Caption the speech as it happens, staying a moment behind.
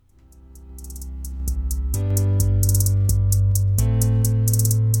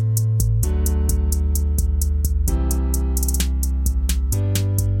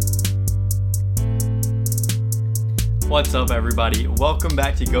What's up, everybody? Welcome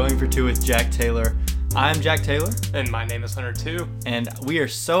back to Going for Two with Jack Taylor. I'm Jack Taylor. And my name is Hunter too. And we are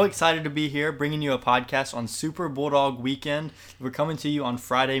so excited to be here bringing you a podcast on Super Bulldog weekend. We're coming to you on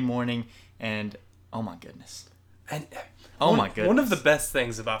Friday morning, and oh my goodness. My goodness. One of the best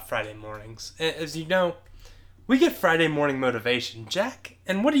things about Friday mornings is, we get Friday morning motivation. Jack,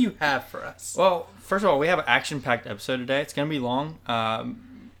 and what do you have for us? Well, first of all, we have an action-packed episode today. It's going to be long.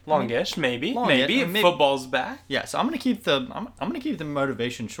 Longish, maybe. Maybe. Football's back. Yeah, so I'm gonna keep the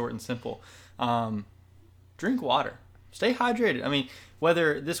motivation short and simple. Drink water. Stay hydrated. I mean,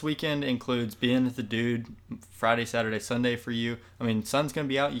 whether this weekend includes being at the Dude Friday, Saturday, Sunday for you. I mean, sun's gonna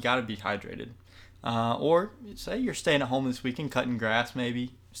be out. You gotta be hydrated. Or say you're staying at home this weekend, cutting grass.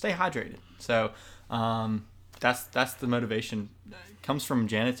 Maybe stay hydrated. So that's the motivation. It comes from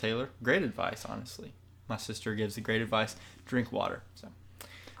Janet Taylor. Great advice, honestly. My sister gives the great advice. Drink water. So.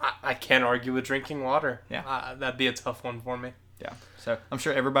 I can't argue with drinking water. Yeah. That'd be a tough one for me. Yeah. So I'm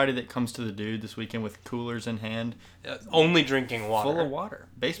sure everybody that comes to the Dude this weekend with coolers in hand. Only drinking water. Full of water.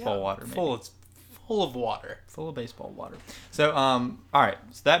 Baseball water, maybe. It's full of water. Full of baseball water. So, all right.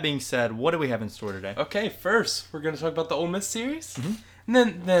 So that being said, what do we have in store today? Okay, first, we're going to talk about the Ole Miss series. Mm-hmm.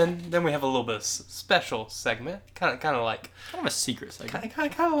 And then we have a little bit of special segment. Kind of like... Kind of a secret segment.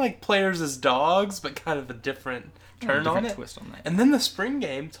 Kind of like players as dogs, but kind of a different turn on it. Twist on that. And then the spring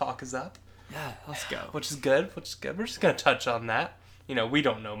game talk is up. Yeah, let's go. Which is good. We're just going to touch on that. We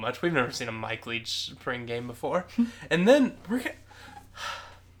don't know much. We've never seen a Mike Leach spring game before. And then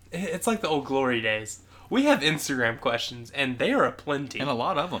it's like the old glory days. We have Instagram questions, and they are aplenty. And a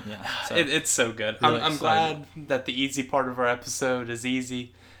lot of them, yeah. So, it's so good. Really I'm glad that the easy part of our episode is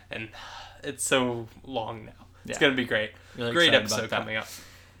easy, and it's so long now. It's going to be great. Really great episode coming up.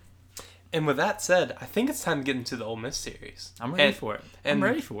 And with that said, I think it's time to get into the Ole Miss series. I'm ready for it. I'm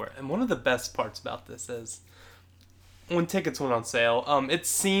ready for it. And one of the best parts about this is when tickets went on sale, it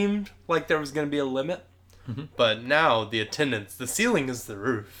seemed like there was going to be a limit. Mm-hmm. But now the ceiling is the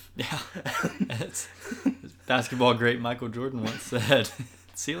roof. Yeah. It's basketball great Michael Jordan once said,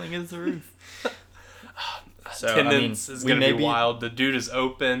 ceiling is the roof. So, attendance is going to be wild. The Dude is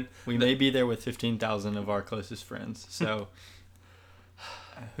open. We may be there with 15,000 of our closest friends. So,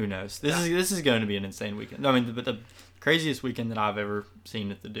 who knows? This is going to be an insane weekend. I mean, but the craziest weekend that I've ever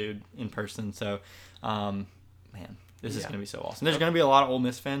seen at the Dude in person. So, man, this is going to be so awesome. There's going to be a lot of Ole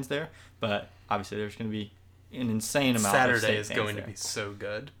Miss fans there, but obviously there's going to be an insane amount of Saturday is going there. to be so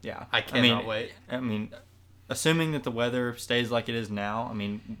good. Yeah. I cannot wait. I mean, assuming that the weather stays like it is now, I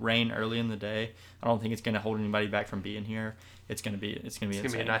mean, rain early in the day, I don't think it's going to hold anybody back from being here. It's going to be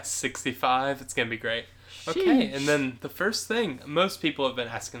a nice 65. It's going to be great. Sheesh. Okay, and then the first thing, most people have been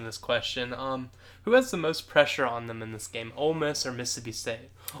asking this question, who has the most pressure on them in this game, Ole Miss or Mississippi State?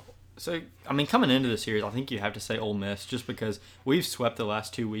 So, I mean, coming into the series, I think you have to say Ole Miss just because we've swept the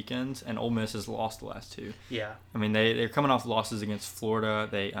last two weekends and Ole Miss has lost the last two. Yeah. I mean, they're coming off losses against Florida.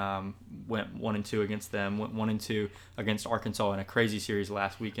 They went 1-2 against them, went 1-2 against Arkansas in a crazy series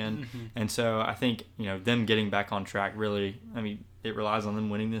last weekend. Mm-hmm. And so I think, them getting back on track really, I mean, it relies on them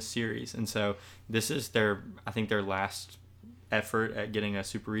winning this series. And so this is their last effort at getting a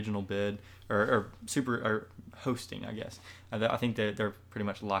super regional bid or hosting, I guess. I think they're pretty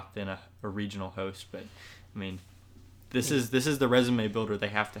much locked in a regional host, but I mean, this is the resume builder they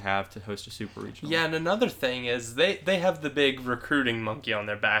have to host a super regional. Yeah, and another thing is they have the big recruiting monkey on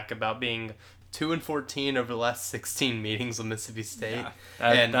their back about being 2-14 over the last 16 meetings with Mississippi State.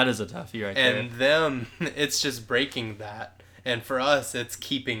 Yeah, that is a toughie right there. And them, it's just breaking that, and for us, it's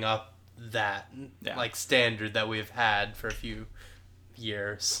keeping up that standard that we've had for a few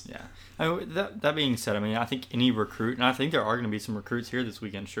years. Yeah. I mean, that being said, I mean, I think any recruit, and I think there are going to be some recruits here this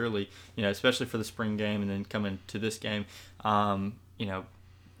weekend, surely, especially for the spring game and then coming to this game,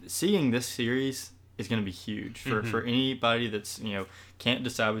 seeing this series is going to be huge for anybody that's, can't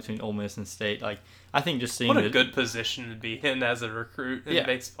decide between Ole Miss and State. Like, I think just seeing what a good position to be in as a recruit in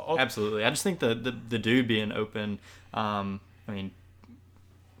baseball. Absolutely. I just think the Dude being open, I mean,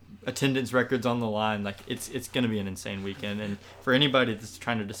 attendance records on the line, like it's going to be an insane weekend, and for anybody that's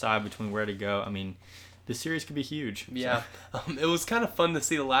trying to decide between where to go, I mean, this series could be huge. Yeah. So. It was kind of fun to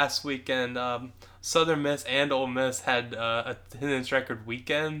see last weekend. Southern Miss and Ole Miss had attendance record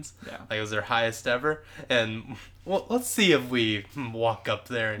weekends. Yeah. Like it was their highest ever, and well, let's see if we walk up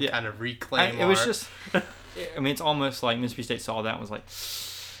there and kind of reclaim. It was just, I mean, it's almost like Mississippi State saw that and was like,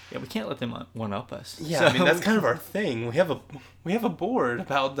 yeah, we can't let them one-up us. Yeah, so, I mean, that's kind of our thing. We have a board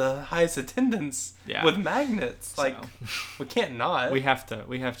about the highest attendance with magnets. Like, we can't not. We have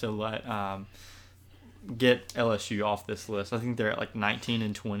to let get LSU off this list. I think they're at like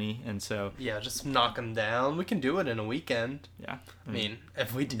 19-20, and so Yeah, just knock them down. We can do it in a weekend. yeah. I mean,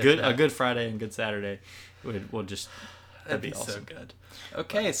 if we did a good Friday and good Saturday, we'll just that'd be awesome. so good.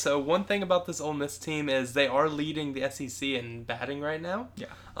 Okay, so one thing about this Ole Miss team is they are leading the SEC in batting right now. Yeah.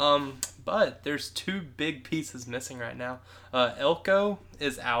 But there's two big pieces missing right now. Elko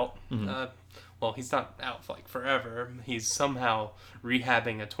is out. Well, he's not out for like forever. He's somehow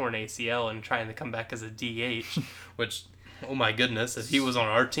rehabbing a torn ACL and trying to come back as a DH, which, oh my goodness, if he was on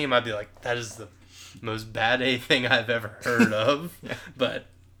our team, I'd be like, that is the most bad A thing I've ever heard of. Yeah. But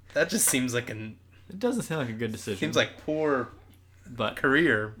that just seems like It doesn't sound like a good decision. seems like poor but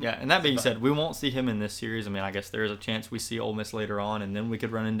career. yeah, and that being said, we won't see him in this series. I mean, I guess there is a chance we see Ole Miss later on, and then we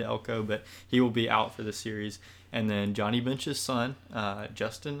could run into Elko, but he will be out for the series. And then Johnny Bench's son,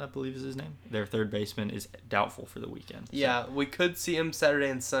 Justin, I believe is his name, their third baseman, is doubtful for the weekend. So. Yeah, we could see him Saturday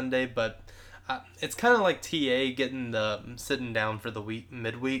and Sunday, but it's kind of like TA getting the sitting down for the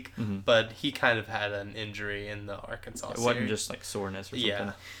midweek, but he kind of had an injury in the Arkansas series. It wasn't just like soreness or something.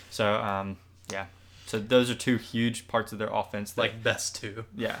 Yeah. So, yeah. So those are two huge parts of their offense. That, Like best two.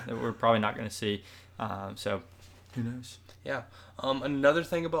 Yeah, that we're probably not going to see. So who knows? Yeah. Another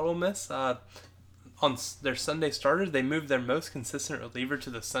thing about Ole Miss, on their Sunday starters, they moved their most consistent reliever to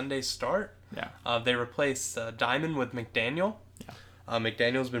the Sunday start. Yeah. They replaced Diamond with McDaniel. Yeah.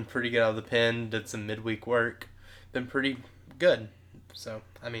 McDaniel's been pretty good out of the pen, did some midweek work, been pretty good. So,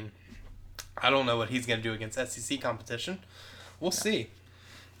 I mean, I don't know what he's going to do against SEC competition. We'll see.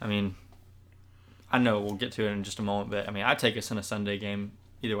 I mean, I know we'll get to it in just a moment, but I mean, I'd take us in a Sunday game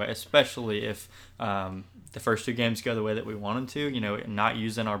either way, especially if the first two games go the way that we want them to, you know, not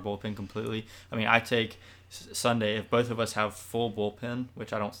using our bullpen completely. I mean, I take Sunday, if both of us have full bullpen,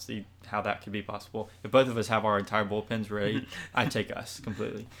 which I don't see how that could be possible. If both of us have our entire bullpens ready, I'd take us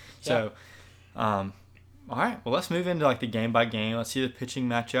completely. So, all right, well, let's move into like the game by game. Let's see the pitching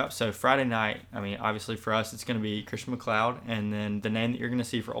matchup. So Friday night, I mean, obviously for us, it's going to be Christian McLeod, and then the name that you're going to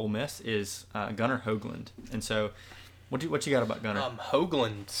see for Ole Miss is Gunnar Hoagland. And so, what you got about Gunnar?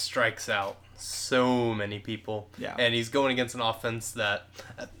 Hoagland strikes out so many people. Yeah. And he's going against an offense that,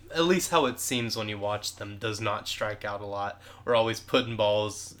 at least how it seems when you watch them, does not strike out a lot. We're always putting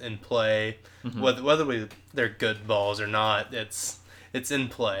balls in play. Whether they're good balls or not, it's in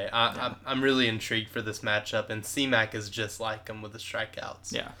play. I'm really intrigued for this matchup, and C-Mac is just like him with the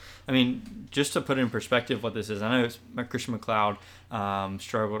strikeouts. Yeah. I mean, just to put in perspective what this is, I know Christian McLeod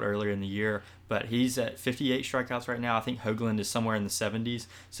struggled earlier in the year, but he's at 58 strikeouts right now. I think Hoagland is somewhere in the 70s.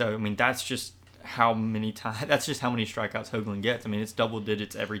 So, I mean, that's just how many strikeouts Hoagland gets. I mean, it's double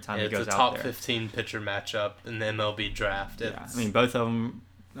digits every time he goes out there. It's a top 15 pitcher matchup in the MLB draft. Yeah. I mean, both of them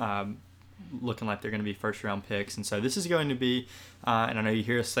looking like they're going to be first-round picks. And so this is going to be, and I know you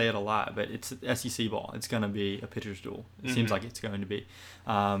hear us say it a lot, but it's SEC ball. It's going to be a pitcher's duel. It seems like it's going to be.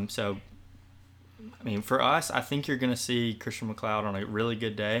 So, I mean, for us, I think you're going to see Christian McLeod on a really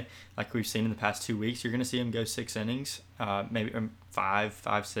good day, like we've seen in the past 2 weeks. You're going to see him go 6 innings, maybe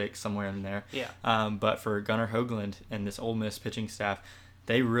 5, 6, somewhere in there. Yeah. But for Gunnar Hoagland and this Ole Miss pitching staff,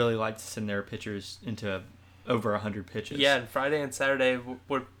 they really like to send their pitchers into over 100 pitches. Yeah, and Friday and Saturday,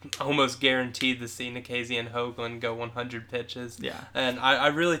 we're almost guaranteed to see Nikhazy and Hoagland go 100 pitches. Yeah. And I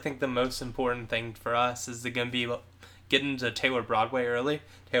really think the most important thing for us is going to be getting to Taylor Broadway early.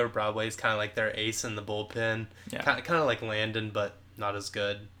 Taylor Broadway is kind of like their ace in the bullpen. Yeah. Kind of like Landon, but not as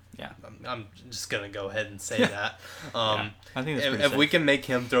good. Yeah. I'm just going to go ahead and say that. I think that's pretty if safe. we can make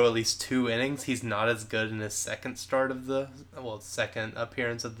him throw at least 2 innings, he's not as good in his second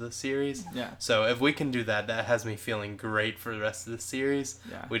appearance of the series. Yeah. So if we can do that, that has me feeling great for the rest of the series.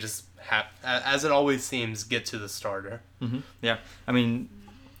 Yeah. We just have, as it always seems, get to the starter. Mm-hmm. Yeah. I mean,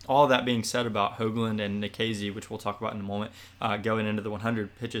 all that being said about Hoagland and Nikhazy, which we'll talk about in a moment, going into the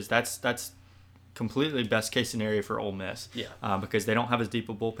 100 pitches, that's completely best case scenario for Ole Miss. Yeah. Because they don't have as deep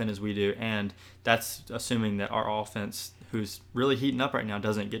a bullpen as we do, and that's assuming that our offense, who's really heating up right now,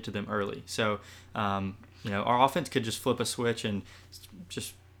 doesn't get to them early. So, our offense could just flip a switch and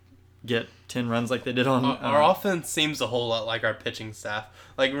just get 10 runs like they did on... Our offense seems a whole lot like our pitching staff.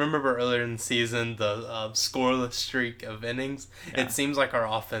 Like, remember earlier in the season, the scoreless streak of innings? Yeah. It seems like our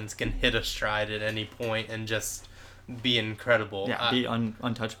offense can hit a stride at any point and just be incredible. Yeah, be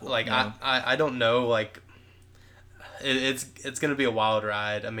untouchable. Like, I don't know, like, it's going to be a wild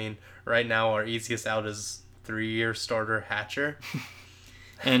ride. I mean, right now our easiest out is 3-year starter Hatcher.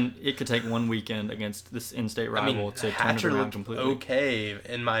 And it could take one weekend against this in-state rival to turn it around completely. Okay,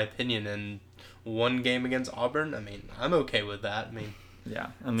 in my opinion, in one game against Auburn. I mean, I'm okay with that. I mean, yeah.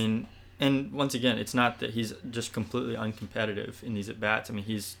 I mean, and once again, it's not that he's just completely uncompetitive in these at-bats. I mean,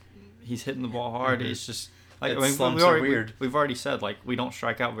 he's hitting the ball hard. It's just like we've already said, like, we don't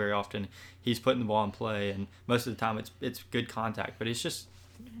strike out very often. He's putting the ball in play, and most of the time it's good contact. But it's just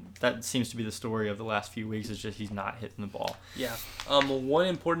that seems to be the story of the last few weeks. Is just he's not hitting the ball. Yeah. One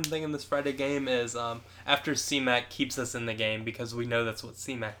important thing in this Friday game is after CMAC keeps us in the game, because we know that's what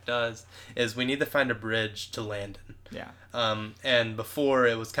CMAC does, is we need to find a bridge to Landon. Yeah. And before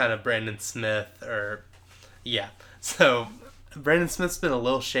it was kind of Brandon Smith So Brandon Smith's been a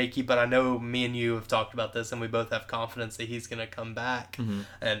little shaky, but I know me and you have talked about this, and we both have confidence that he's going to come back. Mm-hmm.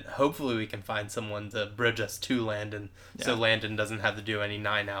 And hopefully we can find someone to bridge us to Landon, so Landon doesn't have to do any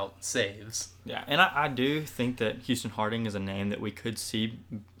 9-out saves. Yeah, and I do think that Houston Harding is a name that we could see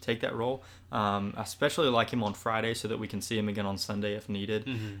take that role. Especially like him on Friday, so that we can see him again on Sunday if needed.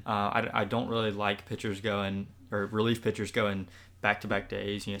 Mm-hmm. I don't really like relief pitchers going back-to-back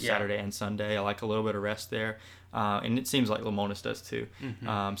days, Saturday and Sunday. I like a little bit of rest there. And it seems like Lemonis does too.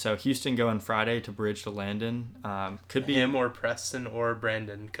 Mm-hmm. So Houston going Friday to bridge to Landon. Could be him or Preston or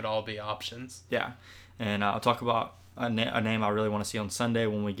Brandon could all be options. Yeah, and I'll talk about a name I really want to see on Sunday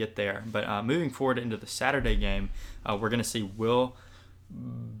when we get there. But moving forward into the Saturday game, we're going to see Will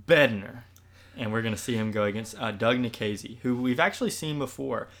Bednar. And we're going to see him go against Doug Nikhazy, who we've actually seen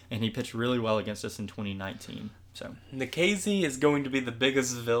before, and he pitched really well against us in 2019. So Nikhazy is going to be the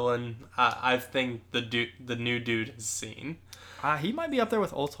biggest villain I think the new dude has seen. He might be up there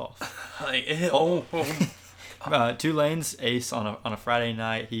with Olthoff. Tulane's ace on a Friday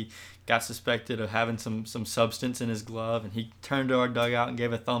night. He got suspected of having some substance in his glove, and he turned to our dugout and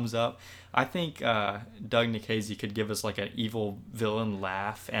gave a thumbs up. I think Doug Nikhazy could give us like an evil villain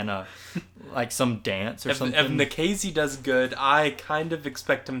laugh and like some dance or something. If Nikhazy does good, I kind of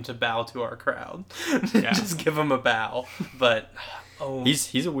expect him to bow to our crowd. Yeah. Just give him a bow. But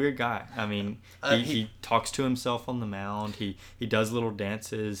he's a weird guy. I mean, he talks to himself on the mound. He does little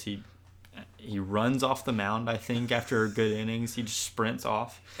dances. He runs off the mound, I think, after good innings. He just sprints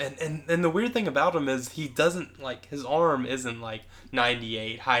off. And the weird thing about him is he doesn't, like, his arm isn't like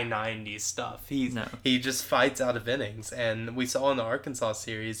 98, high 90s stuff. He just fights out of innings. And we saw in the Arkansas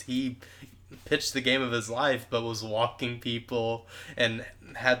series, he pitched the game of his life, but was walking people and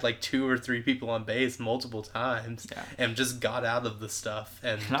had like 2 or 3 people on base multiple times. Yeah. And just got out of the stuff.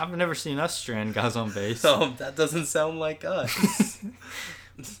 And I've never seen us strand guys on base. So that doesn't sound like us.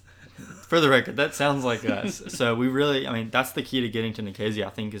 For the record, that sounds like us. So we really, that's the key to getting to Nikhazy, I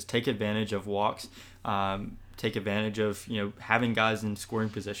think, is take advantage of walks, take advantage of, having guys in scoring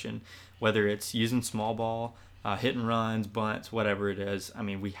position, whether it's using small ball, hit and runs, bunts, whatever it is.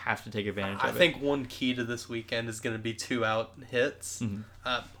 We have to take advantage of it. I think one key to this weekend is going to be 2-out hits.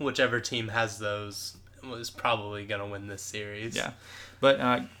 Mm-hmm. Whichever team has those is probably going to win this series. Yeah.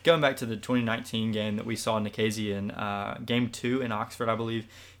 But going back to the 2019 game that we saw Nikhazy in, Game 2 in Oxford, I believe,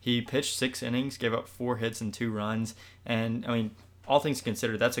 he pitched 6 innings, gave up 4 hits and 2 runs. And, all things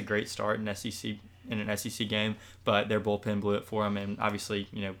considered, that's a great start in an SEC game, but their bullpen blew it for him. And obviously,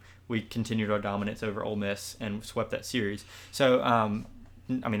 we continued our dominance over Ole Miss and swept that series. So,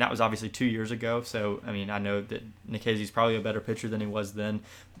 that was obviously 2 years ago. So, I know that Nikhazy's probably a better pitcher than he was then.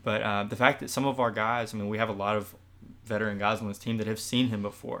 But the fact that some of our guys, we have a lot of veteran guys on this team that have seen him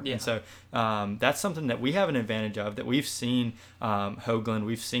before. Yeah. And so that's something that we have an advantage of, that we've seen Hoagland,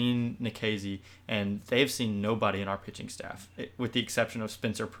 we've seen Nikhazy, and they've seen nobody in our pitching staff, with the exception of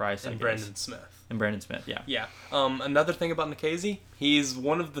Spencer Price and Brandon Smith. Yeah. Yeah. Another thing about Nikhazy, he's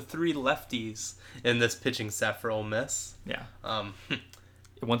one of the 3 lefties in this pitching staff for Ole Miss. Yeah.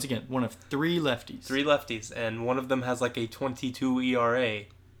 Once again, one of 3 lefties. 3 lefties, and one of them has like a 22 ERA.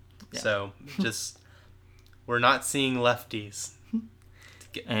 Yeah. So just... We're not seeing lefties.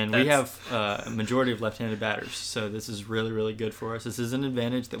 And we have a majority of left-handed batters, so this is really, really good for us. This is an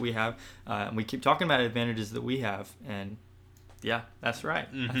advantage that we have. And we keep talking about advantages that we have, and yeah, that's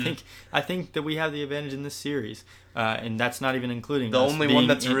right. Mm-hmm. I think that we have the advantage in this series, and that's not even including the us only one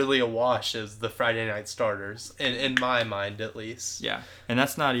that's really a wash is the Friday night starters, in my mind at least. Yeah, and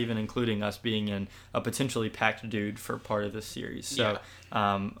that's not even including us being in a potentially packed dude for part of this series. So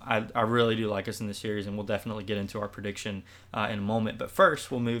I really do like us in this series, and we'll definitely get into our prediction in a moment. But first,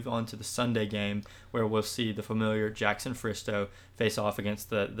 we'll move on to the Sunday game, where we'll see the familiar Jackson Fristoe face off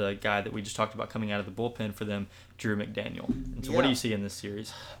against the guy that we just talked about coming out of the bullpen for them, Drew McDaniel. And so what do you see in this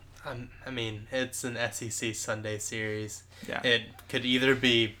series? It's an SEC Sunday series. Yeah. It could either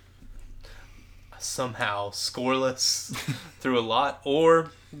be somehow scoreless through a lot,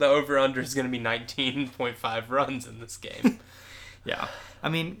 or the over-under is going to be 19.5 runs in this game. Yeah.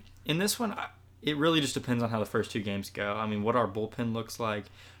 In this one, it really just depends on how the first two games go. I mean, what our bullpen looks like.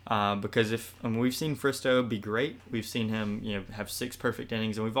 Because we've seen Fristow be great, we've seen him have 6 perfect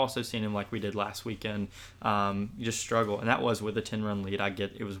innings, and we've also seen him like we did last weekend just struggle, and that was with a 10-run lead. I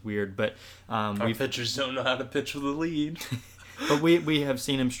get it was weird, but our pitchers don't know how to pitch with a lead. But we have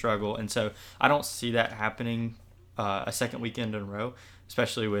seen him struggle, and so I don't see that happening a second weekend in a row,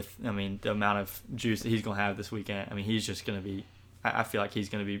 especially with the amount of juice that he's going to have this weekend. I mean, he's just going to be. I feel like he's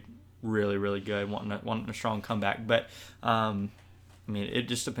going to be really, really good, wanting a strong comeback, but. It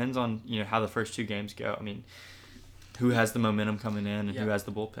just depends on how the first two games go. Who has the momentum coming in and who has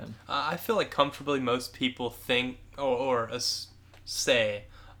the bullpen. I feel like comfortably most people think or say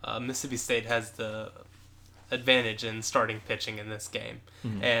Mississippi State has the advantage in starting pitching in this game,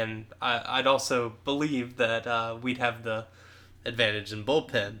 and I'd also believe that we'd have the advantage in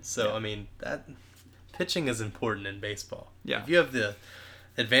bullpen. So that pitching is important in baseball. Yeah, if you have the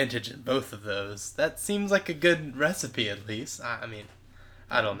advantage in both of those, that seems like a good recipe at least.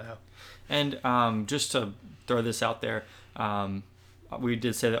 I don't know. And just to throw this out there, we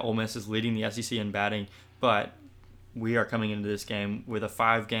did say that Ole Miss is leading the SEC in batting, but we are coming into this game with a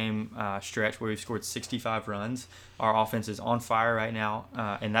 5-game stretch where we've scored 65 runs. Our offense is on fire right now,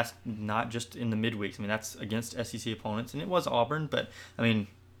 and that's not just in the midweeks. That's against SEC opponents, and it was Auburn, but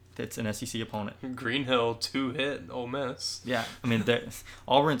it's an SEC opponent. Greenhill 2-hit Ole Miss. Yeah,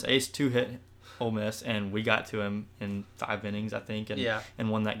 Auburn's ace 2-hit Ole Miss, and we got to him in 5 innings, I think, and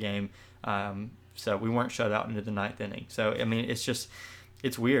won that game. So we weren't shut out into the 9th inning. So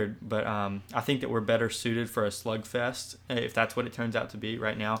it's weird, but I think that we're better suited for a slugfest if that's what it turns out to be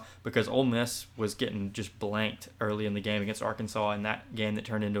right now, because Ole Miss was getting just blanked early in the game against Arkansas in that game that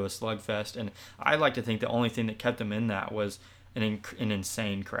turned into a slugfest, and I like to think the only thing that kept them in that was an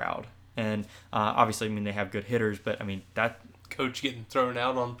insane crowd. And obviously, they have good hitters, but that. Coach getting thrown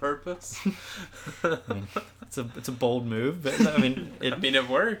out on purpose. It's a bold move, but it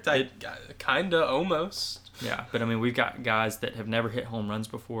worked. Kinda almost. Yeah, but we've got guys that have never hit home runs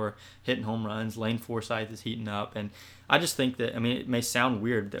before hitting home runs. Lane Forsythe is heating up, and I just think that it may sound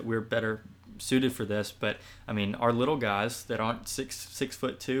weird that we're better suited for this, but our little guys that aren't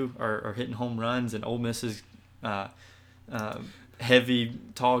 6'2" are hitting home runs, and Ole Miss's heavy,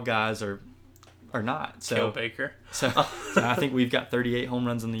 tall guys are not. So Cale Baker. So I think we've got 38 home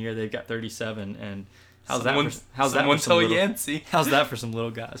runs in the year. They've got 37, and how's that for some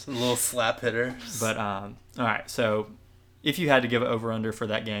little guys? A little slap hitter. But all right. So if you had to give it over under for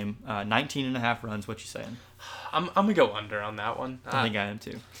that game, 19.5 runs. What you saying? I'm gonna go under on that one. I think I am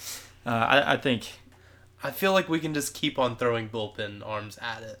too. I think. I feel like we can just keep on throwing bullpen arms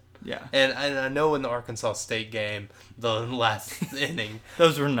at it. Yeah. And I know in the Arkansas State game, the last inning,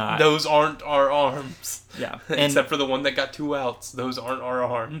 those aren't our arms. Yeah. Except for the one that got 2 outs. Those aren't our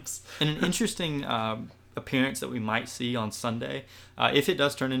arms. And an interesting appearance that we might see on Sunday, if it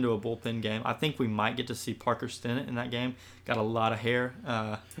does turn into a bullpen game, I think we might get to see Parker Stennett in that game. Got a lot of hair,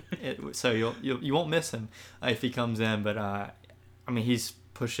 so you won't miss him if he comes in. But he's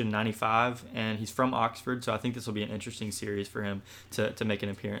pushing 95, and he's from Oxford, so I think this will be an interesting series for him to make an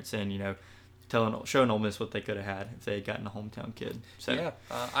appearance and showing Ole Miss what they could have had if they had gotten a hometown kid. So yeah,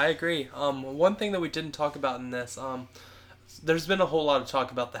 I agree. One thing that we didn't talk about in this, there's been a whole lot of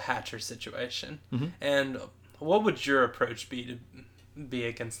talk about the Hatcher situation, and what would your approach be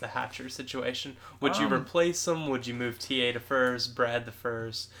against the Hatcher situation? Would you replace him? Would you move TA to first, Brad to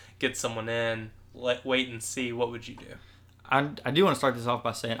first, get someone in, wait and see? What would you do? I do want to start this off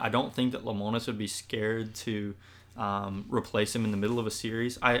by saying I don't think that Lemonis would be scared to replace him in the middle of a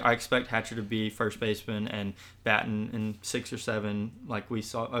series. I expect Hatcher to be first baseman and batting in 6 or 7 like we've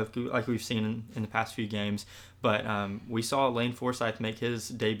seen in the past few games. But we saw Lane Forsythe make his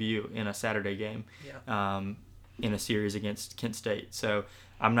debut in a Saturday game in a series against Kent State. So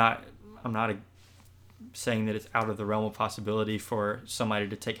I'm not saying that it's out of the realm of possibility for somebody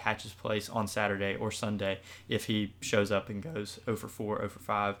to take Hatch's place on Saturday or Sunday if he shows up and goes 0 for 4, 0 for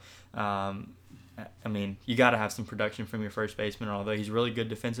 5. You got to have some production from your first baseman. Although he's really good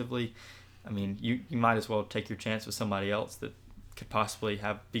defensively, you might as well take your chance with somebody else that could possibly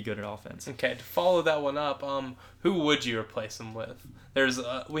be good at offense. Okay, to follow that one up, who would you replace him with?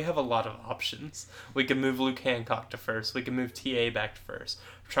 We have a lot of options. We can move Luke Hancock to first. We can move TA back to first.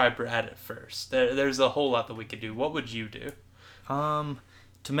 Try Brad at first. There's a whole lot that we could do. What would you do?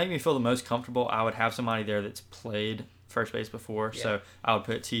 To make me feel the most comfortable, I would have somebody there that's played first base before, so I would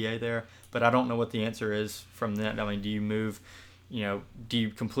put TA there. But I don't know what the answer is from that. Do you move? Do you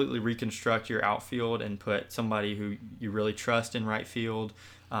completely reconstruct your outfield and put somebody who you really trust in right field,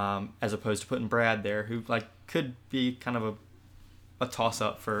 as opposed to putting Brad there, who could be kind of a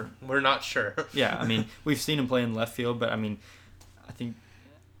toss-up for... We're not sure. Yeah, I mean, we've seen him play in left field, but I mean, I think...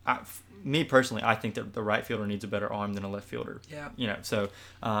 me personally, I think that the right fielder needs a better arm than a left fielder. Yeah. You know, so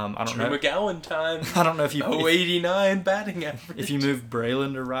I don't Drew know. McGowan time. I don't know if you... 089 batting average. If you move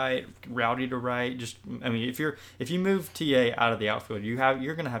Braylon to right, Rowdy to right, I mean, if you move TA out of the outfield,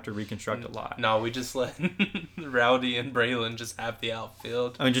 you're gonna have to reconstruct a lot. No, we just let Rowdy and Braylon just have the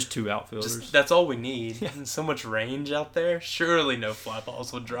outfield. I mean, just two outfielders. That's all we need. And so much range out there. Surely no fly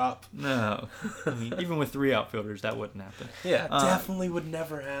balls would drop. No, I mean, even with three outfielders, that wouldn't happen. Yeah, definitely would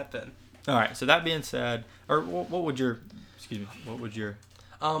never happen. All right. So that being said, or what would your...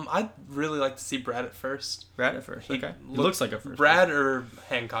 I'd really like to see Brad at first. Brad at first. Okay. He looks like a first. Brad or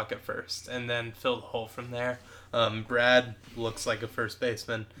Hancock at first, and then fill the hole from there. Brad looks like a first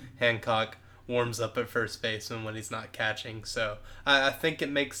baseman. Hancock warms up at first baseman when he's not catching. So I think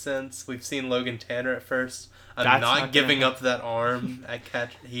it makes sense. We've seen Logan Tanner at first. I'm not giving up that arm at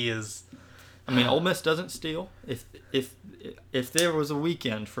catch. He is... I mean, Ole Miss doesn't steal. If there was a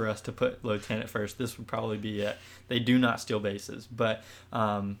weekend for us to put Logan Tanner at first, this would probably be it. They do not steal bases, but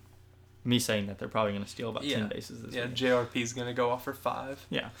me saying that they're probably going to steal about 10 bases this week. JRP's going to go off for 5.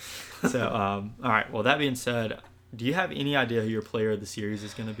 Yeah. So, all right. Well, that being said, do you have any idea who your player of the series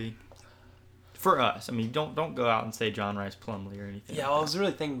is going to be? For us. I mean, don't go out and say John Rice Plumlee or anything. Yeah, like well, I was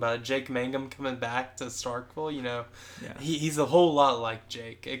really thinking about it. Jake Mangum coming back to Starkville, Yeah. He's a whole lot like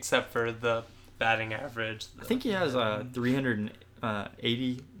Jake, except for the batting average. I think he has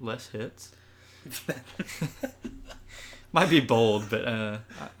 380 less hits. Might be bold, but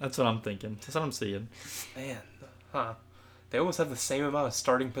that's what I'm thinking. That's what I'm seeing. Man, they almost have the same amount of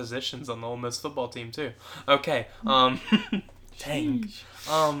starting positions on the Ole Miss football team too. Okay, dang.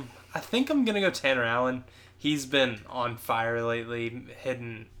 I think I'm gonna go Tanner Allen. He's been on fire lately,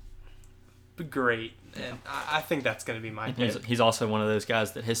 hitting great, and I think that's gonna be my pick. He's also one of those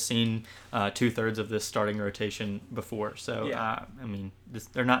guys that has seen 2/3 of this starting rotation before. So I mean,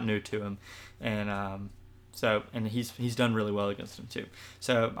 they're not new to him, and he's done really well against them too.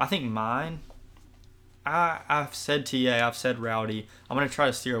 So I think mine. I've said TA, I've said Rowdy. I'm gonna try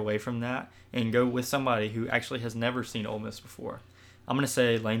to steer away from that and go with somebody who actually has never seen Ole Miss before. I'm going to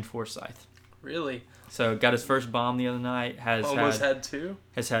say Lane Forsythe. Really? So got his first bomb the other night. Almost had two?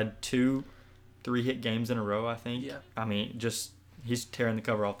 Has had 2 3-hit games in a row, I think. Yeah. I mean, he's tearing the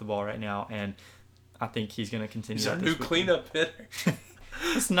cover off the ball right now, and I think he's going to continue. He's our new cleanup hitter.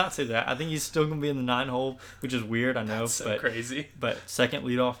 Let's not say that. I think he's still going to be in the 9 hole, which is weird, I know. That's so crazy. But second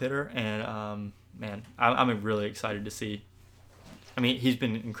leadoff hitter, and man, I'm really excited to see. I mean, he's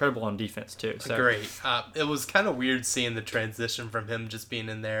been incredible on defense, too. So. Great. It was kind of weird seeing the transition from him just being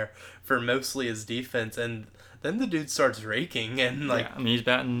in there for mostly his defense, and then the dude starts raking, and I mean, he's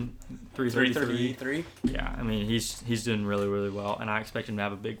batting 333. Yeah, I mean, he's doing really, really well, and I expect him to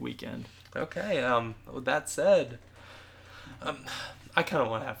have a big weekend. Okay, with that said, I kind of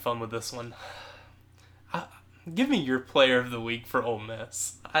want to have fun with this one. Give me your player of the week for Ole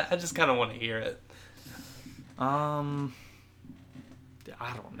Miss. I just kind of want to hear it.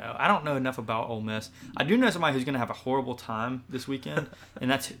 I don't know. I don't know enough about Ole Miss. I do know somebody who's going to have a horrible time this weekend,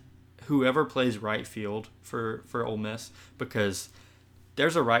 and that's whoever plays right field for Ole Miss, because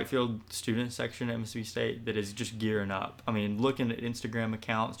there's a right field student section at Mississippi State that is just gearing up. I mean, looking at Instagram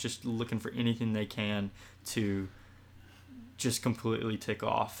accounts, just looking for anything they can to just completely tick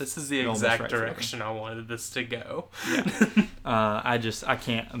off. This is the exact direction I wanted this to go. Yeah. I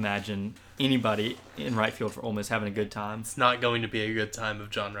can't imagine anybody in right field for Ole Miss having a good time. It's not going to be a good time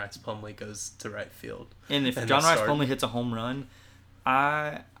if John Rice Plumlee goes to right field. And if John Rice Plumlee hits a home run,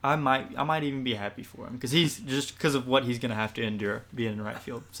 I might even be happy for him, because he's just because of what he's going to have to endure being in right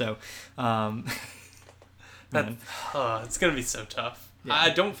field. So, it's going to be so tough. Yeah. I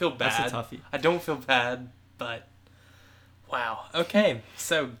don't feel bad. That's a toughie. I don't feel bad, but wow. Okay,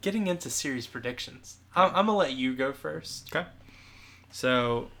 so getting into series predictions. I'm going to let you go first. Okay.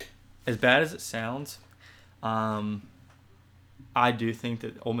 So, as bad as it sounds, I do think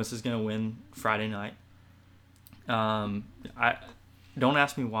that Ole Miss is going to win Friday night. I don't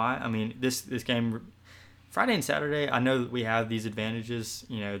ask me why. I mean, this game, Friday and Saturday, I know that we have these advantages,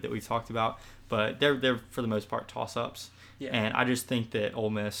 that we've talked about, but they're for the most part toss-ups. Yeah. And I just think that Ole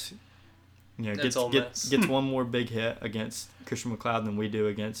Miss, gets one more big hit against Christian McLeod than we do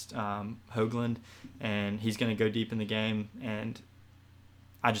against Hoagland, and he's going to go deep in the game, and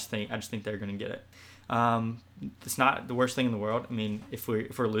I just think they're going to get it. It's not the worst thing in the world. I mean, if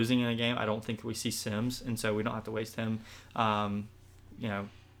we're losing in a game, I don't think we see Sims, and so we don't have to waste him,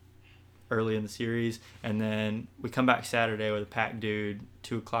 early in the series. And then we come back Saturday with a packed dude,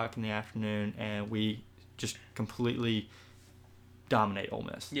 2:00 in the afternoon, and we just completely dominate Ole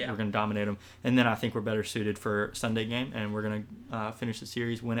Miss. Yeah. We're going to dominate them. And then I think we're better suited for Sunday game, and we're going to finish the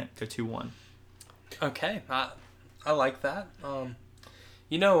series, win it, go 2-1. Okay, I like that. I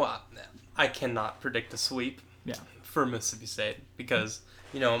cannot predict a sweep for Mississippi State because,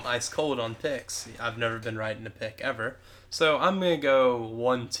 I'm ice cold on picks. I've never been right in a pick ever. So I'm going to go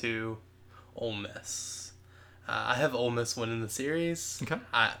 1-2 Ole Miss. I have Ole Miss winning the series. Okay.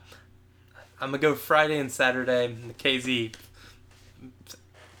 I'm going to go Friday and Saturday. The KZ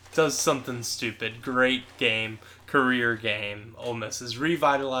does something stupid. Great game. Career game. Ole Miss is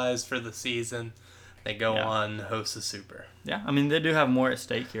revitalized for the season. They go on, host the Super. Yeah, I mean, they do have more at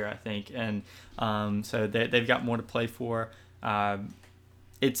stake here, I think. And so they've got more to play for.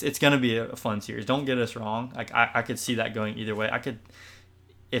 It's going to be a fun series. Don't get us wrong. Like I could see that going either way.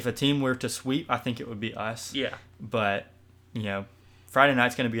 If a team were to sweep, I think it would be us. Yeah. But, Friday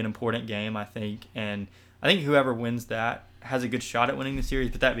night's going to be an important game, I think. And I think whoever wins that has a good shot at winning the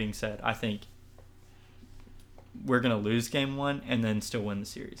series. But that being said, I think we're going to lose game one and then still win the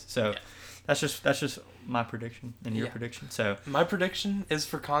series. So that's just my prediction and your prediction. So my prediction is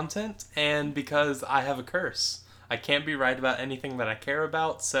for content and because I have a curse. I can't be right about anything that I care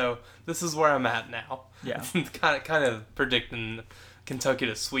about. So this is where I'm at now. Yeah. kind of predicting Kentucky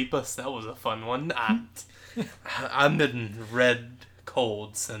to sweep us. That was a fun one. I've been red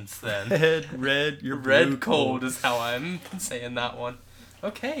cold since then. You're red cold is how I'm saying that one.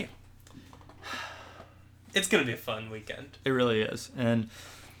 Okay. It's going to be a fun weekend. It really is. And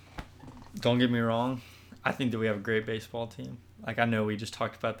don't get me wrong, I think that we have a great baseball team. Like, I know we just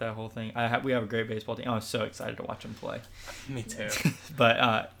talked about that whole thing. We have a great baseball team. I was so excited to watch them play. Me too.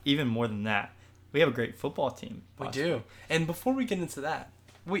 But even more than that, we have a great football team. Possibly. We do. And before we get into that,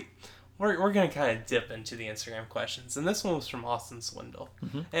 we're going to kind of dip into the Instagram questions. And this one was from Austin Swindle.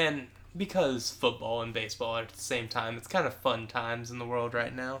 Mm-hmm. And because football and baseball are at the same time, it's kind of fun times in the world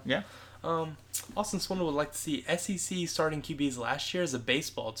right now. Yeah. Austin Swindle would like to see SEC starting QBs last year as a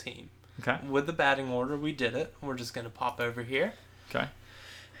baseball team. Okay. With the batting order, we did it. We're just going to pop over here. Okay.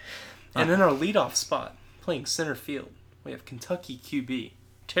 And in our leadoff spot, playing center field, we have Kentucky QB,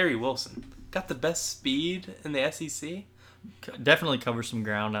 Terry Wilson. Got the best speed in the SEC. Definitely covers some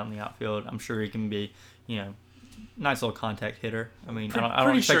ground out in the outfield. I'm sure he can be, nice little contact hitter. I mean, I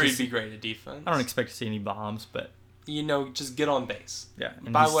don't expect he'd be great at defense. I don't expect to see any bombs, but just get on base. Yeah,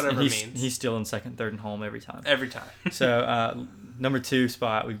 by whatever means. He's still in second, third, and home every time. Every time. So number 2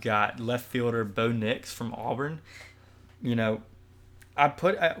 spot, we've got left fielder Bo Nix from Auburn.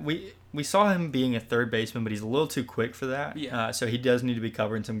 We saw him being a third baseman, but he's a little too quick for that. Yeah. So he does need to be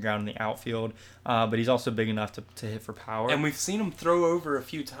covering some ground in the outfield, but he's also big enough to hit for power. And we've seen him throw over a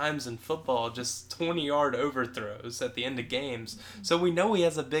few times in football, just 20-yard overthrows at the end of games. So we know he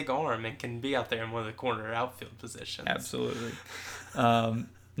has a big arm and can be out there in one of the corner outfield positions. Absolutely.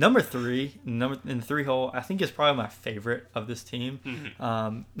 Number 3, in the 3-hole, I think is probably my favorite of this team.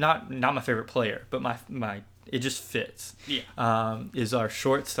 Mm-hmm. Not my favorite player, but my it just fits. Yeah. Is our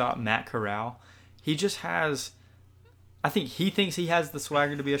shortstop Matt Corral. He just has, I think he thinks he has the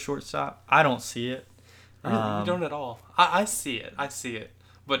swagger to be a shortstop. I don't see it. Really? You don't at all. I see it.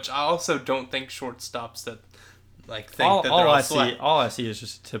 But I also don't think shortstops that think that they're all I see is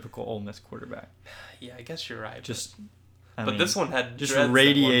just a typical Ole Miss quarterback. Yeah, I guess you're right. But this one had just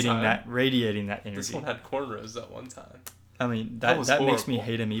radiating that energy. This one had cornrows at one time. I mean, that makes me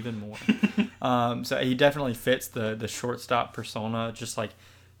hate him even more. So he definitely fits the shortstop persona, just like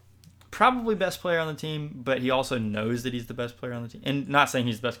probably best player on the team, but he also knows that he's the best player on the team. And not saying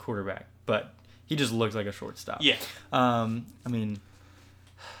he's the best quarterback, but he just looks like a shortstop. Yeah. I mean,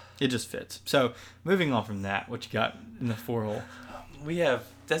 it just fits. So moving on from that, what you got in the 4-hole? We have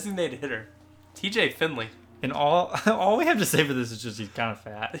designated hitter, TJ Finley. And all we have to say for this is just he's kind of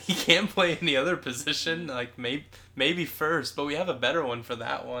fat. He can't play any other position, like maybe first, but we have a better one for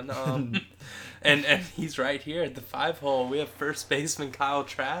that one. And he's right here at the 5-hole. We have first baseman Kyle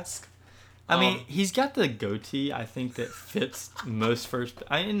Trask. I mean, he's got the goatee, I think, that fits not most first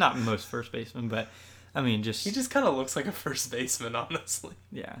basemen, but I mean, he just kind of looks like a first baseman, honestly.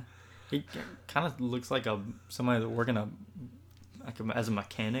 Yeah, he kind of looks like somebody that working as a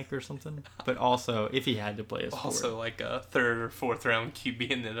mechanic or something, but also if he had to play a sport. Also like a 3rd or 4th round QB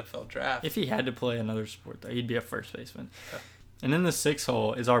in the NFL draft. If he had to play another sport, though, he'd be a first baseman. Yeah. And then the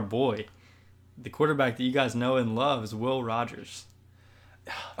 6-hole is our boy, the quarterback that you guys know and love is Will Rogers.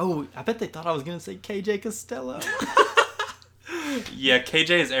 Oh, I bet they thought I was going to say KJ Costello. Yeah,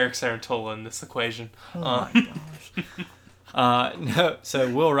 KJ is Eric Sarantola in this equation. Oh my gosh. No, so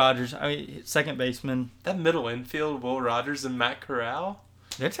Will Rogers, second baseman. That middle infield, Will Rogers and Matt Corral.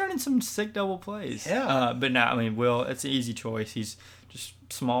 They're turning some sick double plays. Yeah. But no, I mean, Will, it's an easy choice. He's just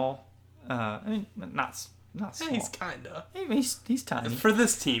small. I mean, not small. Yeah, he's kind of. I mean, he's tiny. For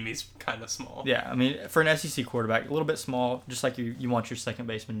this team, he's kind of small. Yeah, I mean, for an SEC quarterback, a little bit small, just like you want your second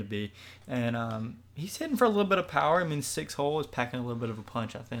baseman to be. And he's hitting for a little bit of power. I mean, 6-hole is packing a little bit of a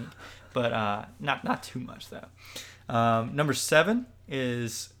punch, I think. But not too much, though. Number 7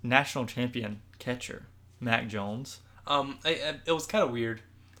 is national champion catcher, Mac Jones. It was kind of weird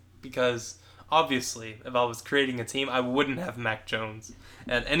because obviously, if I was creating a team, I wouldn't have Mac Jones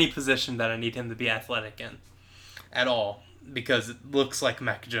at any position that I need him to be athletic in at all because it looks like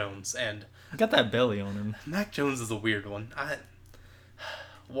Mac Jones, and Got that belly on him. Mac Jones is a weird one.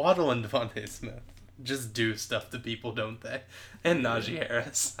 Waddle and Devontae Smith just do stuff to people, don't they? And Najee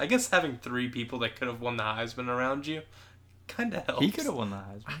Harris. I guess having 3 people that could have won the Heisman around you kind of helps. He could have won the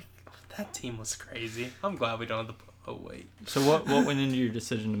Heisman. That team was crazy. I'm glad we don't have the... Oh, wait. So what went into your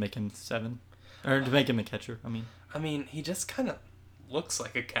decision to make him 7? Or to make him a catcher, I mean. He just kind of looks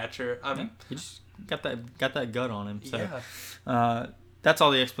like a catcher. He just got that gut on him. So Yeah. that's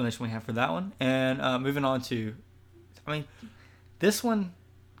all the explanation we have for that one. And moving on to, I mean, this one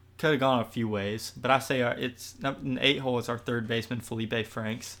could have gone a few ways, but I say it's in 8-hole. It's our third baseman, Felipe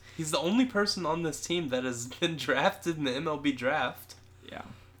Franks. He's the only person on this team that has been drafted in the MLB draft. Yeah,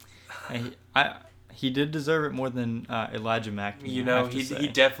 and he did deserve it more than Elijah McNamee. You know, he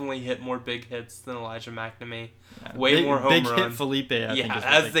definitely hit more big hits than Elijah McNamee. Yeah, Way more home big runs. hit Felipe. I think is what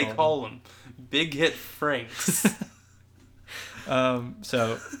as they call call him. Big hit Franks.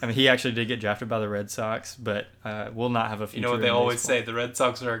 So, I mean, he actually did get drafted by the Red Sox, but will not have a future. You know what in they always baseball. say, the Red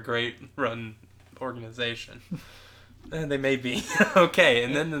Sox are a great run organization. And they may be. Okay,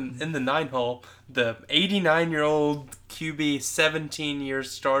 and then in the 9-hole, the 89-year-old QB, 17-year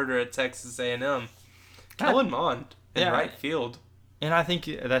starter at Texas A&M, Kellen Mond in right field. And I think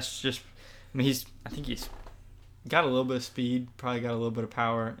that's just, I mean, I think he's got a little bit of speed, probably got a little bit of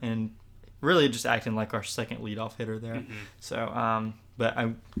power, and really just acting like our second leadoff hitter there. Mm-hmm. So, but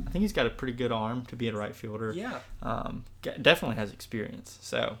I think he's got a pretty good arm to be a right fielder. Yeah. Definitely has experience.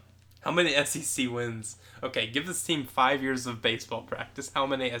 So, how many SEC wins? Okay, give this team 5 years of baseball practice. How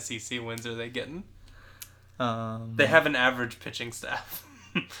many SEC wins are they getting? They have an average pitching staff.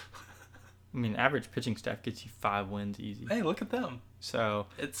 I mean, average pitching staff gets you 5 wins easy. Hey, look at them. So,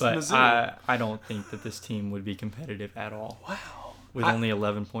 It's but Mizzou. I don't think that this team would be competitive at all. Wow. With only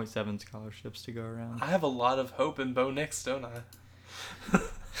 11.7 scholarships to go around. I have a lot of hope in Bo Nix, don't I?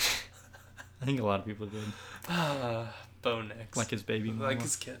 I think a lot of people did. Bo Nix. Like his baby mama. Like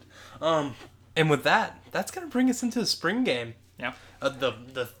his kid. And with that, that's going to bring us into the spring game. Yeah.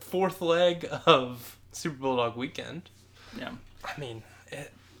 The 4th leg of Super Bulldog weekend. Yeah. I mean,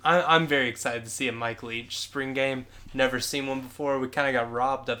 I'm very excited to see a Mike Leach spring game. Never seen one before. We kind of got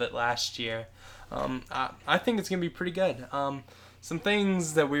robbed of it last year. I think it's going to be pretty good. Some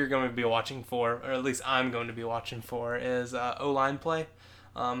things that we're going to be watching for, or at least I'm going to be watching for, is O-line play.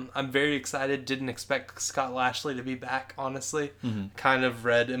 I'm very excited. Didn't expect Scott Lashley to be back, honestly. Mm-hmm. Kind of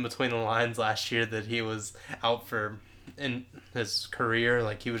read in between the lines last year that he was out in his career,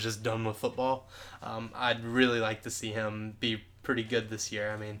 like he was just done with football. I'd really like to see him be pretty good this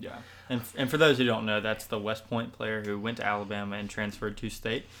year. I mean, yeah. And for those who don't know, that's the West Point player who went to Alabama and transferred to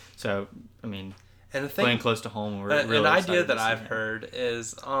State. So, I mean, and the thing, playing close to home, we're really an idea excited that to see I've him. heard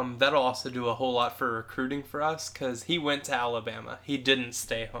is that'll also do a whole lot for recruiting for us because he went to Alabama. He didn't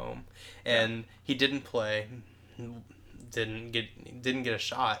stay home, and he didn't play, didn't get a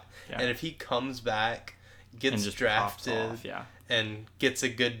shot. Yeah. And if he comes back, gets And just drafted, pops off, yeah. and gets a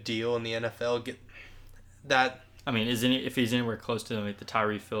good deal in the NFL, get that. I mean, if he's anywhere close to like the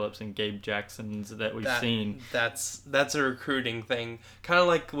Tyree Phillips and Gabe Jacksons that we've seen, that's a recruiting thing, kind of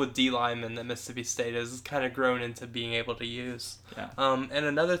like with D lineman that Mississippi State has kind of grown into being able to use. Yeah. And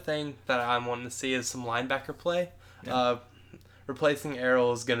another thing that I'm wanting to see is some linebacker play. Yeah. Replacing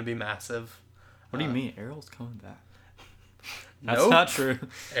Errol is going to be massive. What do you mean? Errol's coming back? That's Nope. not true.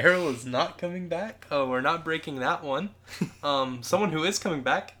 Errol is not coming back. Oh, we're not breaking that one. Someone who is coming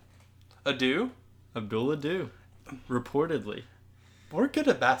back, Adu. Abdullah Adu, reportedly. We're good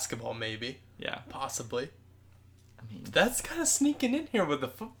at basketball, maybe. Yeah. Possibly. I mean, That's kind of sneaking in here with the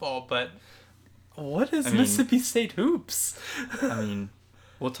football, but what is Mississippi State hoops? I mean,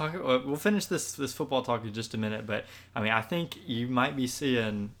 we'll finish this football talk in just a minute, but I mean, I think you might be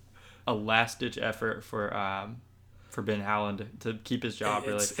seeing a last-ditch effort for Ben Howland to keep his job.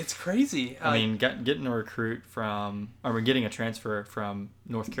 Really, It's crazy. I mean, getting a recruit getting a transfer from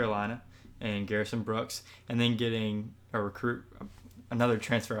North Carolina and Garrison Brooks, and then getting another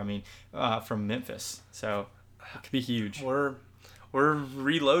transfer. I mean, from Memphis. So it could be huge. we're we're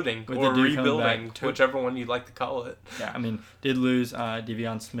reloading With or the dude coming rebuilding, back. to whichever one you'd like to call it. Yeah, I mean, did lose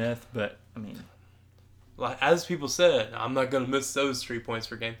Devion Smith, but I mean, Like, as people said, I'm not going to miss those 3 points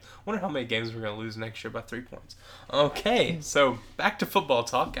per game. Wonder how many games we're going to lose next year by 3 points. Okay, so back to football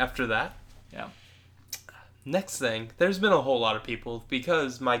talk after that. yeah. Next thing, there's been a whole lot of people,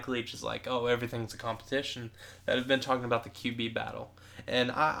 because Mike Leach is like, oh, everything's a competition, that have been talking about the QB battle.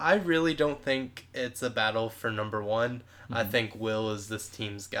 And I really don't think it's a battle for number one. I think Will is this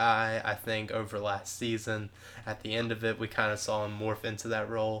team's guy. I think over last season, at the end of it, we kind of saw him morph into that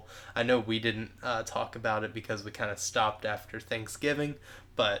role. I know we didn't talk about it because we kind of stopped after Thanksgiving,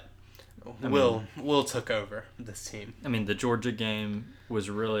 but Will took over this team. I mean, the Georgia game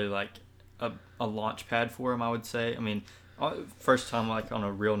was really like a launch pad for him, I would say. I mean, first time like on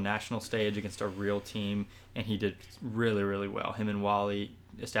a real national stage against a real team, and he did really, really well. Him and Wally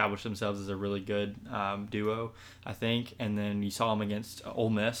established themselves as a really good duo, I think. And then you saw him against Ole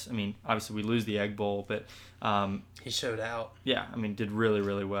Miss. I mean, obviously we lose the Egg Bowl, but He showed out yeah, I mean, did really,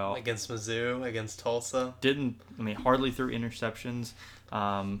 really well. against Mizzou, against Tulsa. Hardly threw interceptions.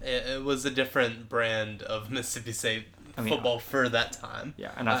 It was a different brand of Mississippi State football for that time.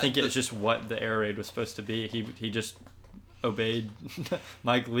 Yeah, and I think it's just what the air raid was supposed to be. He just obeyed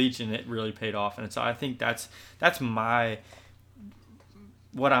Mike Leach, and it really paid off. And so I think that's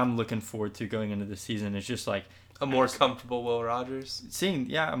what I'm looking forward to going into the season is just like A more comfortable Will Rogers. seeing,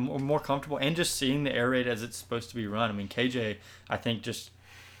 yeah, more comfortable, and just seeing the air raid as it's supposed to be run. I mean, KJ, I think just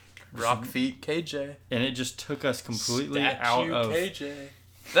Rock feet KJ. and it just took us completely Statue out of KJ.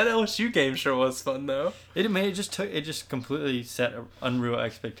 That LSU game sure was fun though. it just completely set unreal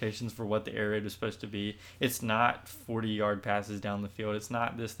expectations for what the air raid was supposed to be. It's not 40-yard passes down the field. It's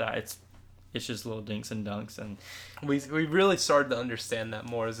not this, that. It's just little dinks and dunks, and We really started to understand that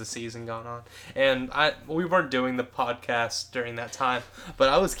more as the season gone on. And we weren't doing the podcast during that time, but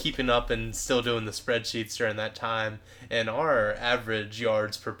I was keeping up and still doing the spreadsheets during that time, and our average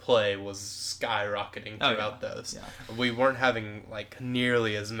yards per play was skyrocketing throughout those. Yeah. We weren't having like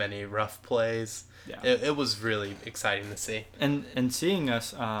nearly as many rough plays. Yeah. It was really exciting to see. and seeing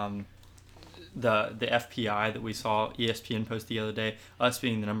us the FPI that we saw ESPN post the other day, us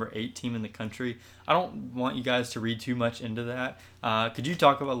being the number 8 team in the country. I don't want you guys to read too much into that. Could you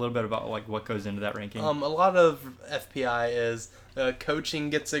talk about a little bit about like what goes into that ranking? A lot of FPI is coaching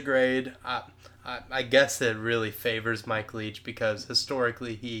gets a grade. I guess it really favors Mike Leach because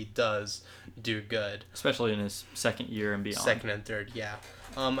historically he does do good. Especially in his second year and beyond. Second and third, yeah.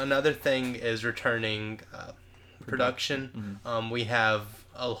 Another thing is returning production. We have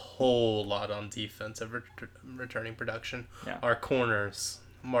a whole lot on defensive returning production. Yeah. Our corners,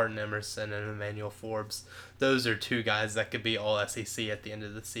 Martin Emerson and Emmanuel Forbes, those are two guys that could be all SEC at the end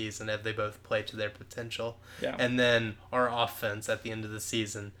of the season if they both play to their potential. Yeah. And then our offense at the end of the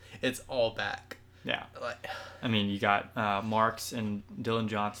season, it's all back. Yeah. Like, I mean, you got Marks and Dylan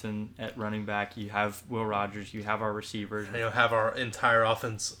Johnson at running back. You have Will Rogers. You have our receivers. have our entire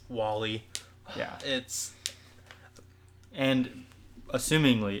offense, Wally. Yeah. And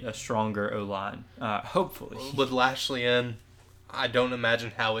assumingly a stronger O-line, hopefully. with Lashley in, I don't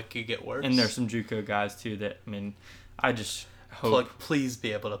imagine how it could get worse. And there's some JUCO guys too that, I mean, I just hope. Please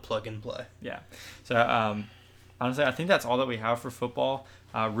be able to plug and play. Yeah. So, honestly, I think that's all that we have for football.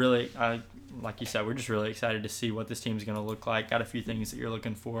 Really, like you said, we're just really excited to see what this team's going to look like. Got a few things that you're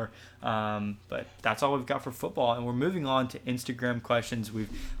looking for. But that's all we've got for football. And we're moving on to Instagram questions. We've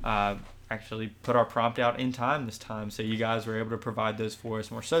actually put our prompt out in time this time, so you guys were able to provide those for us,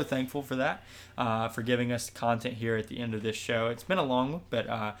 and we're so thankful for that, for giving us content here at the end of this show. It's been a long one,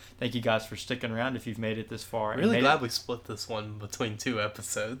 but thank you guys for sticking around if you've made it this far. Really glad we split this one between 2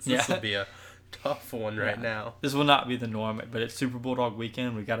 episodes. This would be a tough one right now. This will not be the norm, but it's Super Bulldog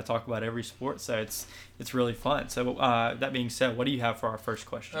weekend. We've got to talk about every sport, so it's really fun. So that being said, what do you have for our first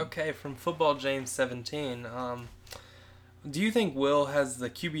question? Okay, from Football James 17. Do you think Will has the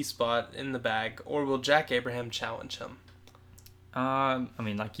QB spot in the bag, or will Jack Abraham challenge him? I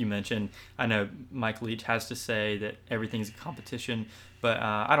mean, like you mentioned, I know Mike Leach has to say that everything's a competition, but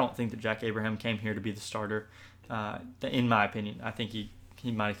I don't think that Jack Abraham came here to be the starter. In my opinion, I think he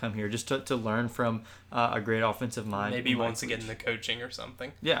might have come here just to learn from a great offensive mind. Maybe he wants to get into coaching or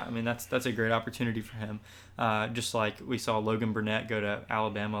something. Yeah, I mean, that's a great opportunity for him. Just like we saw Logan Burnett go to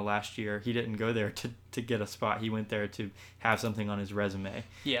Alabama last year. He didn't go there to get a spot. He went there to have something on his resume.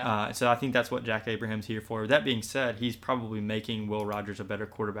 Yeah. So I think that's what Jack Abraham's here for. That being said, he's probably making Will Rogers a better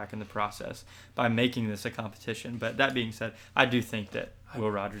quarterback in the process by making this a competition. But that being said, I do think that Will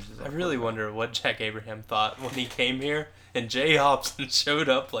Rogers is. I really wonder what Jack Abraham thought when he came here and Jay Hobson showed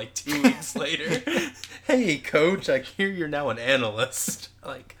up like 2 weeks later. Hey, coach, I hear you're now an analyst.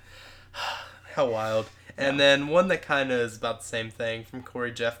 Like, how wild. And then one that kind of is about the same thing from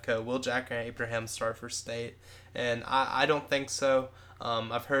Corey Jeffco. Will Jack Abraham start for State? And I don't think so.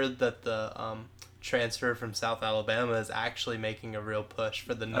 I've heard that the transfer from South Alabama is actually making a real push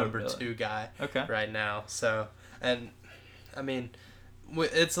for the number 2 guy right now. So, and I mean,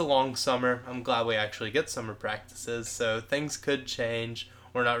 it's a long summer. I'm glad we actually get summer practices. So things could change.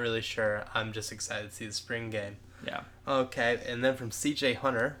 We're not really sure. I'm just excited to see the spring game. Yeah. Okay, and then from CJ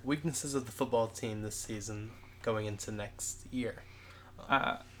Hunter, weaknesses of the football team this season going into next year.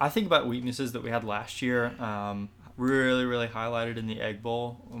 I think about weaknesses that we had last year. Really, really highlighted in the Egg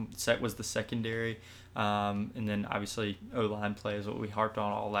Bowl. Set was the secondary, and then obviously O-line play is what we harped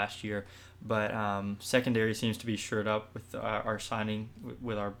on all last year. But secondary seems to be shored up with our signing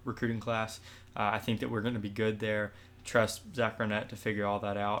with our recruiting class. I think that we're going to be good there. Trust Zach Arnett to figure all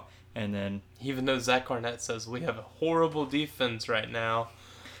that out. And then, even though Zach Arnett says we have a horrible defense right now,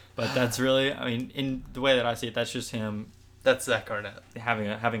 but that's really, I mean, in the way that I see it, that's just him. That's Zach Arnett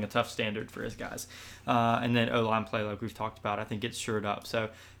having a tough standard for his guys. And then O-line play, like we've talked about, I think it's shored up. So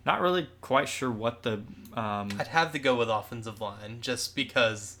not really quite sure what the. I'd have to go with offensive line just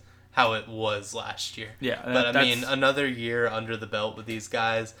because how it was last year. Yeah, but I mean, another year under the belt with these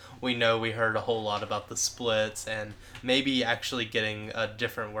guys. We know we heard a whole lot about the splits and maybe actually getting a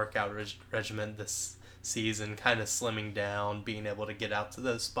different workout regimen this season, kind of slimming down, being able to get out to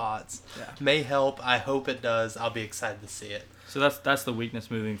those spots. May help. I hope it does. I'll be excited to see it. So that's the weakness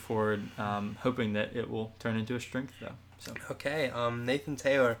moving forward. Hoping that it will turn into a strength though. So okay, Nathan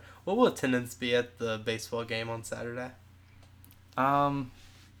Taylor, what will attendance be at the baseball game on Saturday?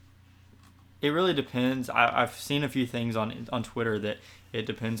 It really depends. I've seen a few things on Twitter that it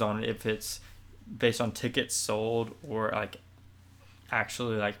depends on if it's based on tickets sold or like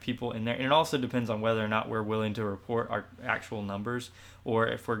actually like people in there, and it also depends on whether or not we're willing to report our actual numbers or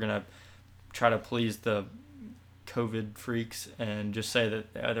if we're gonna try to please the COVID freaks and just say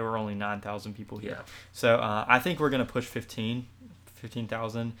that there were only 9,000 people here. Yeah. So I think we're gonna push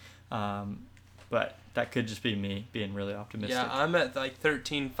 15,000. But that could just be me being really optimistic. Yeah, I'm at like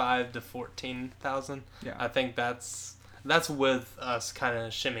 13,500 to 14,000. Yeah. I think that's with us kind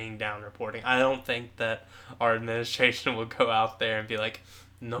of shimmying down reporting. I don't think that our administration will go out there and be like,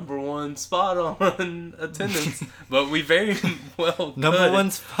 number 1 spot on attendance. But we very well could. Number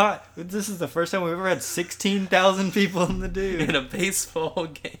 1 spot. This is the first time we've ever had 16,000 people in the dude. In a baseball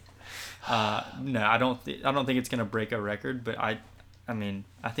game. No, I don't think it's going to break a record, but I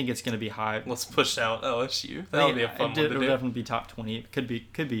think it's going to be high. Let's push out LSU. That'll be a fun one to do. It'll definitely be top 20. It could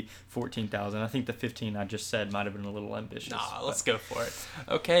be 14,000. I think the 15 I just said might have been a little ambitious. Let's go for it.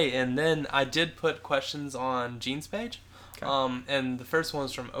 Okay, and then I did put questions on Gene's page. Okay. And the first one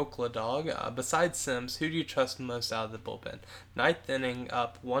is from Oakla Dog. Besides Sims, who do you trust most out of the bullpen? 9th inning,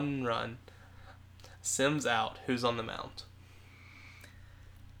 up 1 run. Sims out. Who's on the mound?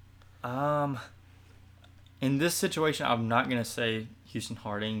 In this situation, I'm not going to say Houston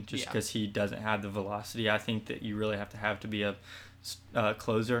Harding just because he doesn't have the velocity. I think that you really have to be a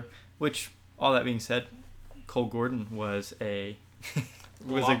closer, which, all that being said, Cole Gordon was a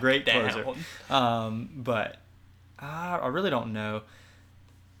great closer. But I really don't know.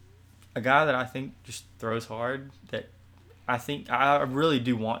 A guy that I think just throws hard, that I think I really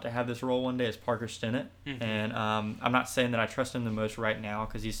do want to have this role one day, is Parker Stinnett. Mm-hmm. And I'm not saying that I trust him the most right now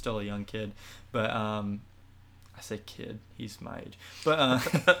because he's still a young kid, but I say kid, he's my age, but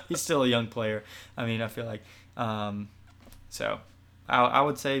he's still a young player. I mean, I feel like so I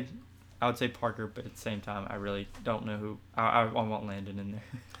would say Parker, but at the same time, I really don't know who. I want Landon in there.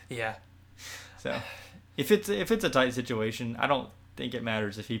 Yeah. So if it's a tight situation, I don't think it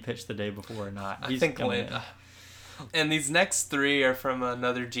matters if he pitched the day before or not. I think Landon. And these next 3 are from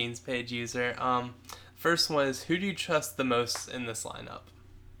another Gene's page user. First one is, who do you trust the most in this lineup?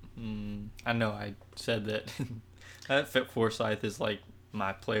 I know I said that. Forsyth is like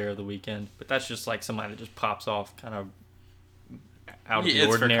my player of the weekend, but that's just like somebody that just pops off kind of out of the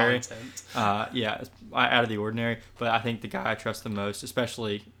ordinary. Out of the ordinary. But I think the guy I trust the most,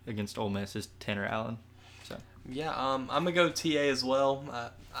 especially against Ole Miss, is Tanner Allen. So yeah, I'm gonna go TA as well.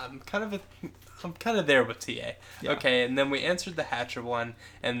 I'm kind of there with TA. Yeah. Okay, and then we answered the Hatcher one,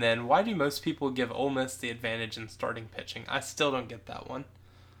 and then why do most people give Ole Miss the advantage in starting pitching? I still don't get that one.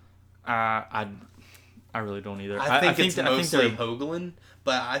 I really don't either. I think it's mostly they're Hoagland,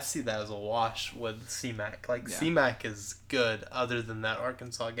 but I see that as a wash with C-Mac. Like, Yeah. C-Mac is good other than that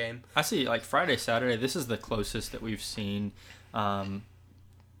Arkansas game. I see, like, Friday, Saturday, this is the closest that we've seen,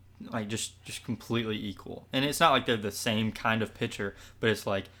 like, just completely equal. And it's not like they're the same kind of pitcher, but it's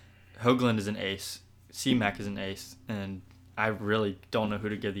like Hoagland is an ace, C-Mac is an ace, and I really don't know who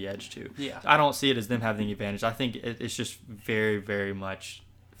to give the edge to. Yeah. I don't see it as them having the advantage. I think it's just very, very much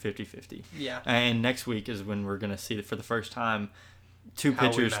 50-50. Yeah. And next week is when we're going to see, for the first time, two How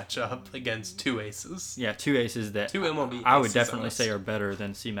pitchers. we match up against two aces. Yeah, two aces that Two MLB I would aces definitely almost. say are better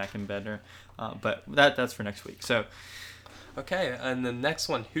than C-Mac and Bednar. But that's for next week. So Okay, and the next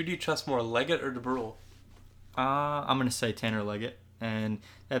one, who do you trust more, Leggett or DeBrule? I'm going to say Tanner Leggett. And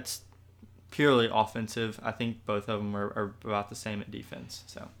that's purely offensive. I think both of them are about the same at defense.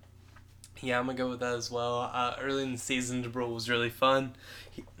 So Yeah, I'm going to go with that as well. Early in the season, DeBrule was really fun.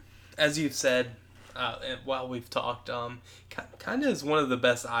 As you've said, while we've talked, kind of is one of the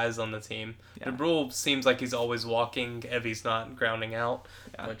best eyes on the team. Yeah. DeBrule seems like he's always walking if he's not grounding out,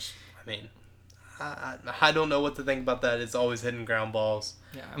 Yeah. which, I mean, I don't know what to think about that. It's always hitting ground balls.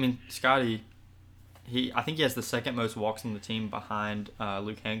 yeah, I mean, Scotty, I think he has the second most walks on the team behind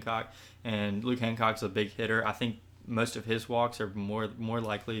Luke Hancock. And Luke Hancock's a big hitter. I think most of his walks are more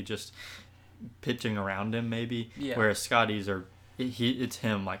likely just pitching around him, maybe. Yeah. Whereas Scotty's it's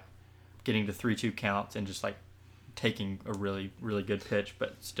him like getting to 3-2 counts and just like taking a really, really good pitch,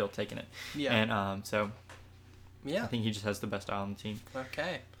 but still taking it. Yeah. And so Yeah. I think he just has the best eye on the team.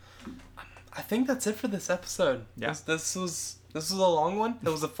 Okay. I think that's it for this episode. Yeah. This was a long one. It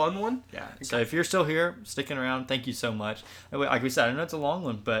was a fun one. Yeah. So if you're still here, sticking around, thank you so much. Like we said, I know it's a long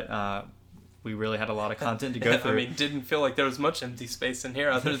one, but we really had a lot of content to go through. I mean, didn't feel like there was much empty space in here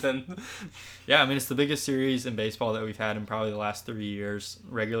other than... Yeah, I mean, it's the biggest series in baseball that we've had in probably the last 3 years,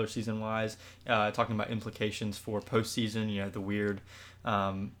 regular season-wise. Talking about implications for postseason, the weird...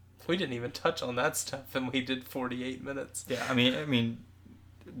 We didn't even touch on that stuff, and we did 48 minutes. Yeah, I mean,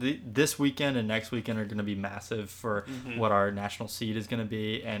 this weekend and next weekend are going to be massive for what our national seed is going to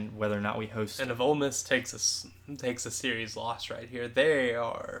be and whether or not we host. And if Ole Miss takes a series loss right here,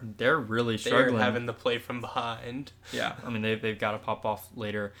 they're really struggling. They're having to play from behind. Yeah, I mean, they've got to pop off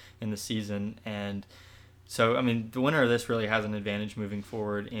later in the season. And so, I mean, the winner of this really has an advantage moving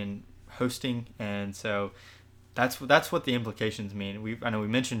forward in hosting. And so that's what the implications mean. I know we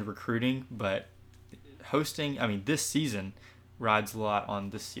mentioned recruiting, but hosting, I mean, this season rides a lot on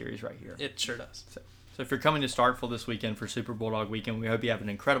this series right here. It sure does. So if you're coming to Starkville this weekend for Super Bulldog Weekend, we hope you have an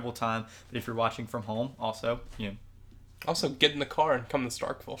incredible time. But if you're watching from home, also, Also, get in the car and come to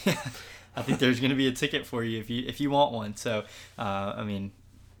Starkville. I think there's going to be a ticket for you if you want one. So, I mean,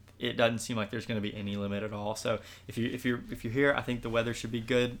 it doesn't seem like there's going to be any limit at all. So if you're here, I think the weather should be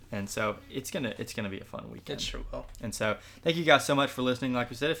good, and so it's gonna be a fun weekend. It sure will. And so thank you guys so much for listening.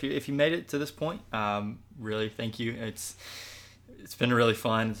 Like we said, if you made it to this point, really thank you. It's been really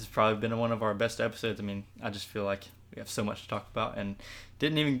fun. This has probably been one of our best episodes. I mean, I just feel like we have so much to talk about and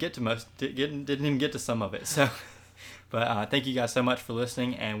didn't even get to some of it. So, but thank you guys so much for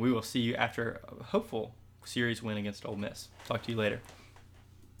listening, and we will see you after a hopeful series win against Ole Miss. Talk to you later.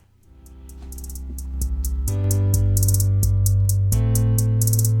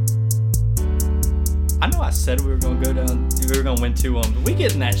 I know I said we were gonna go down. We were gonna win 2-1, but we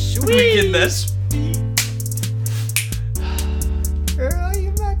getting that sweet. We getting that sweet. Girl,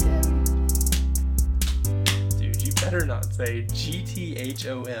 you my daddy. Dude, you better not say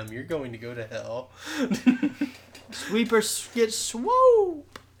GTHOM. You're going to go to hell. Sweepers get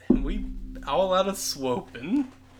swoop. We all out of swoping.